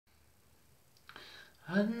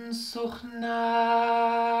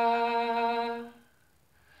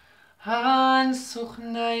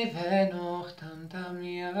Hansuchnai venoch tam tam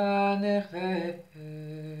yanech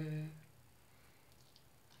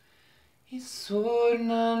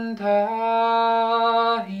Isurnanta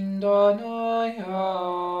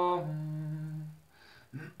hindonoyam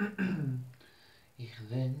Ich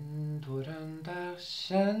venturanda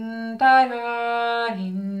shantara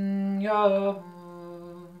hinyam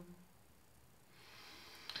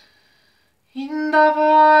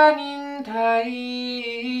Indavanintai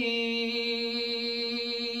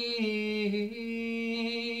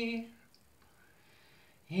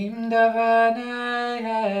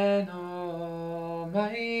Imdavanayano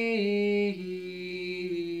mai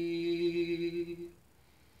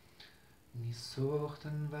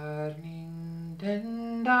Nisochten warning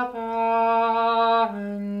den davandam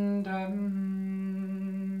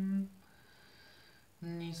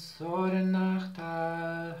Nisoren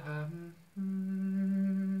nachtalham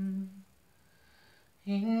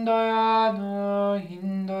Hindoyano,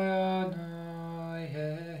 hindoyano,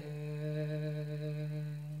 yeah.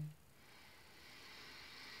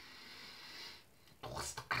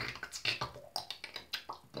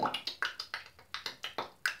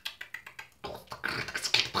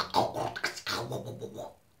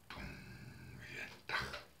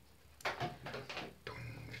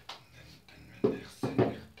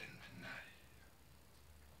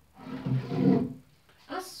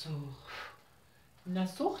 Na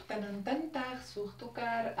suhtan an tantach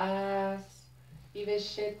suhtukar as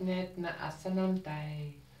Iveshet net na asanam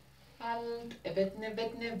tai Alt vetne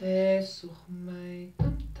ve suhmai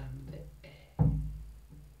tam tam ve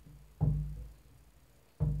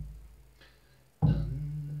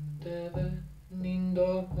Nandeve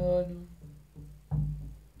nindohonu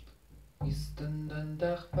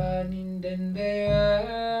Istandandach vaninden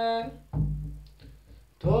ve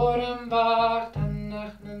Toram wacht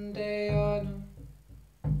annach nandeonu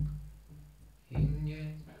Inye,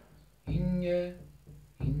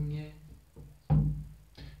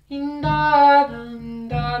 indana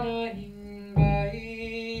hinbai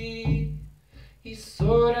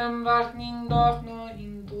Isoram wach nindoch no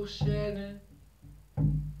hindushene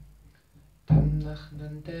Tamnach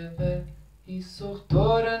nandeve Isuch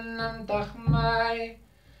toran am tachmai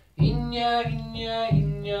Inye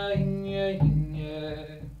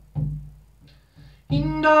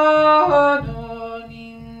Indana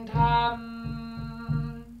nindam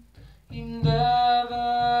Indava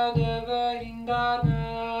indana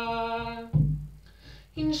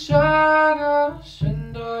Inshana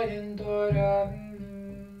shandoyendoram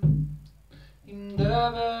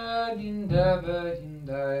Indava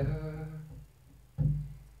indaya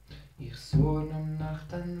Ich sonum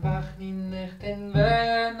nachtan wachnin nechten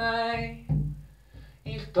venai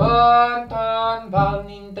Ich ton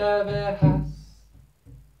walnin dave has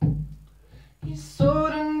Ich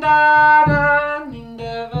soren daran in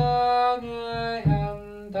der Wege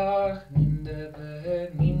Handach in der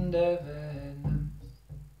Nas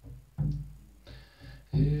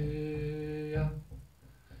Heya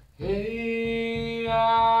Heya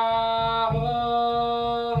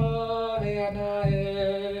oh Heya na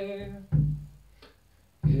Heya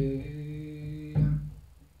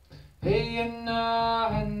Heya na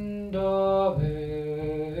hando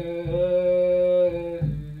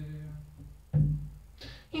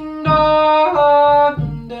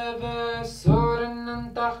Indave soren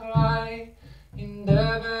antachai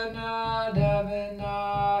Indave na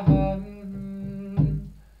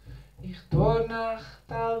Ich tornacht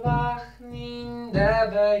al wachnin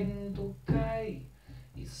Indave hindukai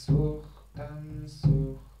Ich suchtam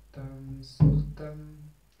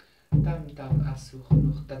Tam tam asuch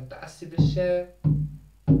noch tam ta asi beshe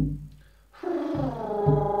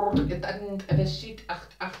Gedankt eveshit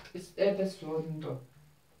 8 ist evesundo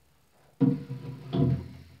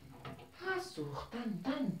Such,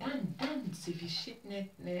 dann, sie vishit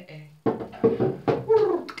net ne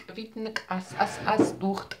Vitnek as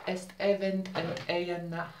ducht est event en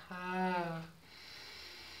eyenaha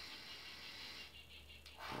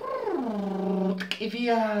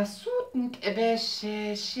Via sutend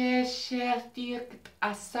eveshe she dirkt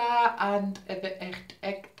asa and eve echt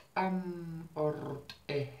am ort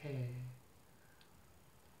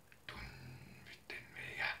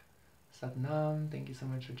Satnam, thank you so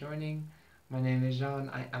much for joining. My name is Jean.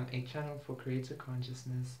 I am a channel for creator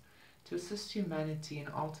consciousness to assist humanity in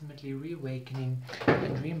ultimately reawakening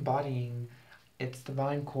and re-embodying its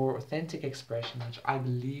divine core authentic expression, which I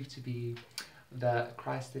believe to be the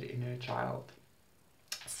Christed inner child.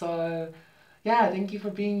 So yeah, thank you for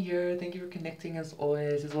being here. Thank you for connecting as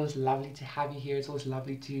always. It's always lovely to have you here. It's always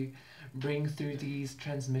lovely to bring through these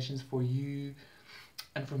transmissions for you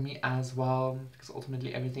and for me as well, because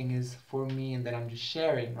ultimately everything is for me and then I'm just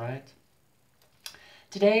sharing, right?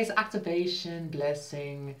 Today's activation,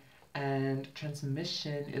 blessing, and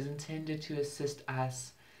transmission is intended to assist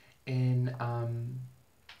us in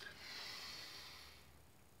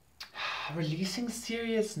releasing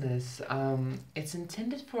seriousness. It's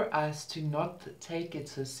intended for us to not take it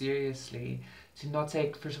so seriously, to not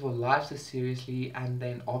take, first of all, life so seriously, and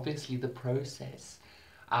then obviously the process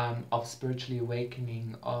of spiritually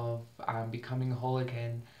awakening, of becoming whole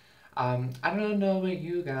again. I don't know about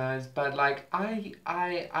you guys, but like I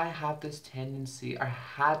have this tendency, or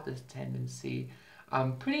had this tendency,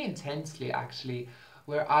 pretty intensely actually,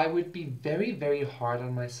 where I would be very, very hard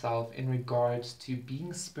on myself in regards to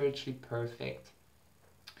being spiritually perfect.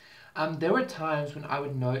 There were times when I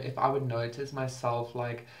would know if I would notice myself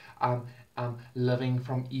like living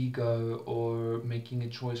from ego or making a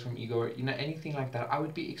choice from ego or anything like that, I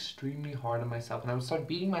would be extremely hard on myself and I would start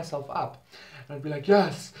beating myself up. And I'd be like,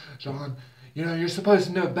 yes, John, you're supposed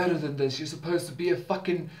to know better than this. You're supposed to be a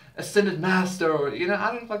fucking ascended master or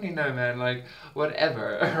I don't fucking know, man. Like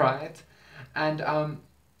whatever, right? And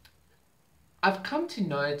I've come to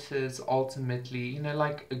notice ultimately,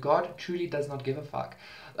 like God truly does not give a fuck.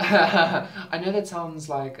 I know that sounds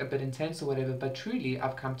like a bit intense or whatever, but truly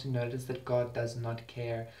I've come to notice that God does not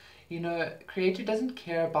care. Creator doesn't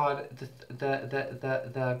care about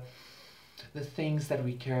the things that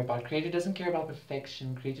we care about. Creator doesn't care about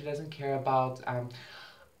perfection. Creator doesn't care about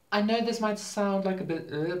I know this might sound like a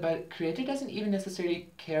bit but Creator doesn't even necessarily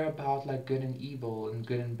care about like good and evil and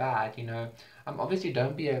good and bad. Obviously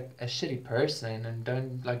don't be a shitty person and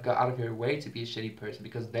don't like go out of your way to be a shitty person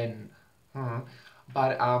because then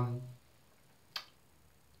but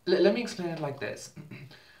let me explain it like this.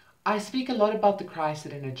 I speak a lot about the Christ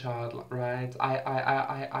in a child, right?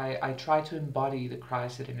 I try to embody the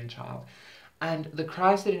Christ in a child. And the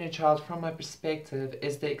Christ in a child, from my perspective,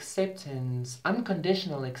 is the acceptance,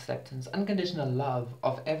 unconditional love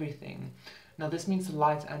of everything. Now, this means the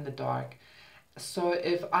light and the dark. So,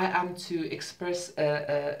 if I am to express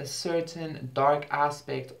a certain dark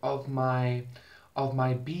aspect of my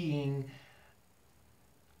being,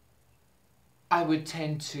 I would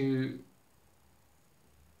tend to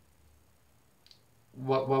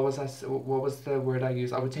what was the word I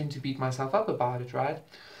used? I would tend to beat myself up about it, right?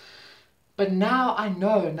 But now I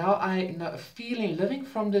know, feeling, living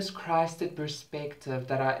from this Christed perspective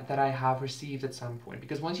that I have received at some point.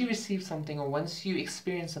 Because once you receive something or once you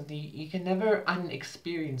experience something, you can never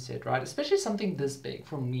unexperience it, right? Especially something this big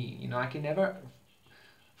for me. I can never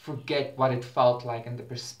forget what it felt like and the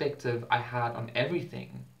perspective I had on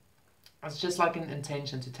everything. It's just like an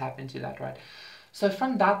intention to tap into that, right? So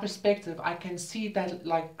from that perspective, I can see that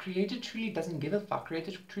like Creator truly doesn't give a fuck.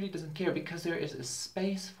 Creator truly doesn't care because there is a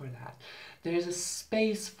space for that. There is a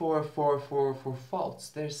space for faults.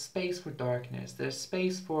 There's space for darkness. There's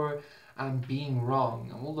space for being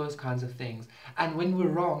wrong and all those kinds of things. And when we're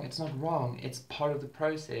wrong, it's not wrong. It's part of the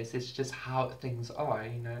process. It's just how things are.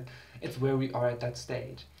 It's where we are at that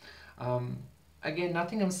stage. Um, Again,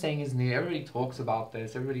 nothing I'm saying is new. Everybody talks about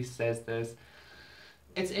this. Everybody says this.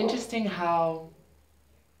 It's interesting how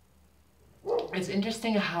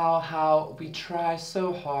we try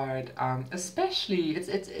so hard, especially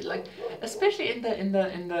like especially in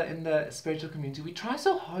the spiritual community, we try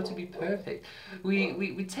so hard to be perfect.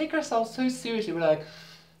 We take ourselves so seriously. We're like,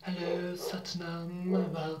 hello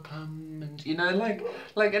Satnam, welcome, and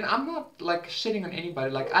and I'm not like shitting on anybody.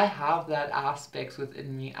 Like I have that aspects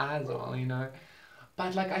within me as well.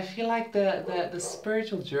 But like I feel like the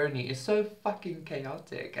spiritual journey is so fucking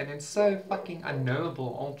chaotic and it's so fucking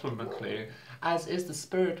unknowable ultimately, as is the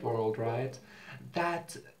spirit world, right?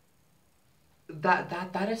 That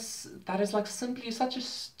that is like simply such a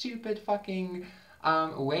stupid fucking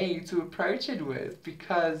way to approach it with,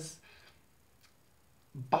 because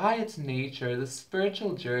by its nature, the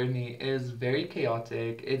spiritual journey is very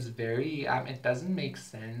chaotic. It's very, it doesn't make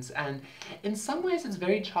sense. And in some ways, it's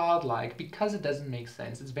very childlike because it doesn't make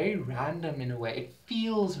sense. It's very random in a way. It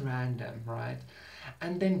feels random, right?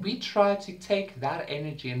 And then we try to take that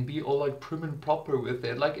energy and be all like prim and proper with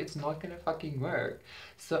it. Like, it's not gonna fucking work.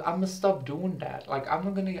 So I'm gonna stop doing that. Like, I'm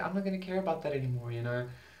not gonna care about that anymore.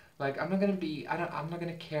 Like I'm not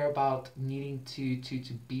gonna care about needing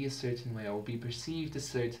to be a certain way or be perceived a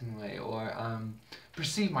certain way or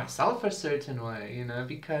perceive myself a certain way,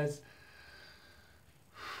 because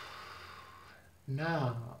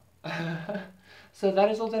no. So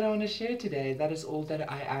that is all that I want to share today. That is all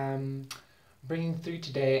that I am bringing through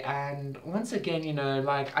today. And once again, you know,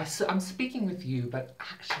 like I'm speaking with you, but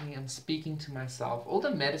actually I'm speaking to myself. All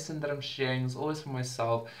the medicine that I'm sharing is always for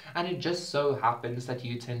myself, and it just so happens that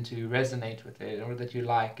you tend to resonate with it, or that you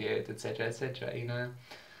like it, etc., etc., you know.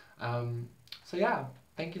 So yeah,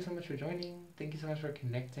 thank you so much for joining. Thank you so much for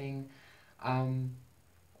connecting. Um,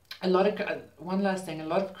 a lot of one last thing. A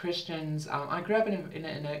lot of Christians. I grew up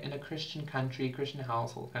in a Christian country, Christian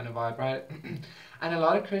household kind of vibe, right? And a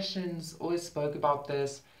lot of Christians always spoke about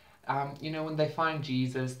this. You know, when they find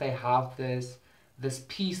Jesus, they have this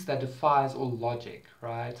peace that defies all logic,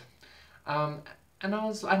 right? Um, and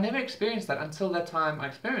I never experienced that until that time. I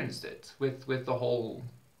experienced it with the whole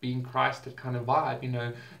being Christed kind of vibe. You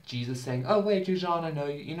know, Jesus saying, "Oh wait, John, I know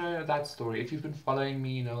you. You know that story. If you've been following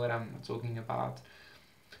me, you know what I'm talking about."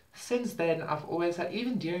 Since then, I've always had,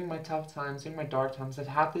 even during my tough times, during my dark times, I've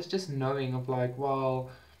had this just knowing of like, well,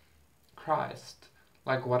 Christ,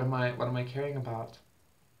 like what am I caring about?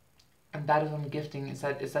 And that is what I'm gifting. Is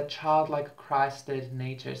that childlike Christed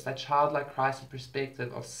nature. It's that childlike Christed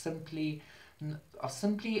perspective of simply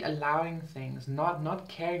allowing things, not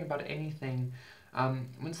caring about anything.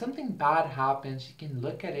 When something bad happens, you can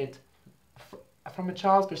look at it from a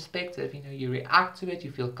child's perspective. You know, you react to it,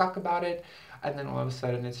 you feel cock about it, and then all of a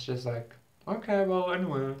sudden it's just like, okay, well,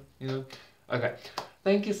 anyway, you know. Okay,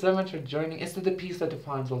 thank you so much for joining. It's the piece that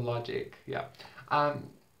defines the logic. Yeah. Um,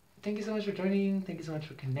 thank you so much for joining. Thank you so much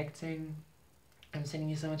for connecting. I'm sending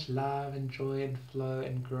you so much love and joy and flow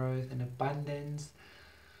and growth and abundance.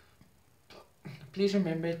 Please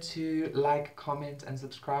remember to like, comment, and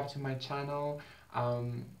subscribe to my channel.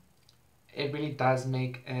 It really does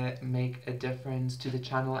make a difference to the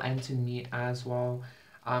channel and to me as well.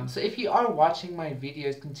 So if you are watching my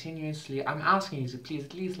videos continuously, I'm asking you to please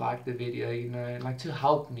at least like the video, you know, like to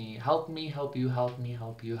help me, help you, help me,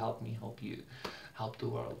 help you, help me, help you, help the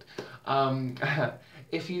world.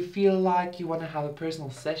 If you feel like you want to have a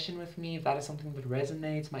personal session with me, if that is something that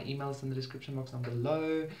resonates, my email is in the description box down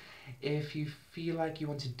below. If you feel like you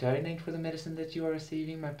want to donate for the medicine that you are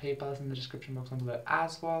receiving, my PayPal is in the description box down below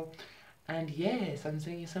as well. And yes, I'm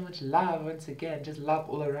sending you so much love once again, just love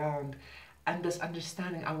all around. And this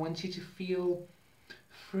understanding, I want you to feel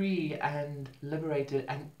free and liberated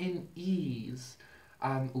and in ease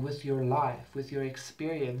with your life, with your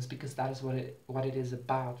experience, because that is what it is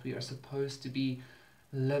about. We are supposed to be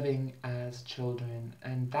living as children,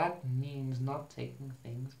 and that means not taking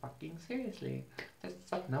things fucking seriously. That's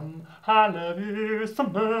Satnam. I love you so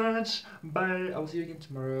much. Bye. I'll see you again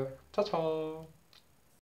tomorrow. Ta-ta.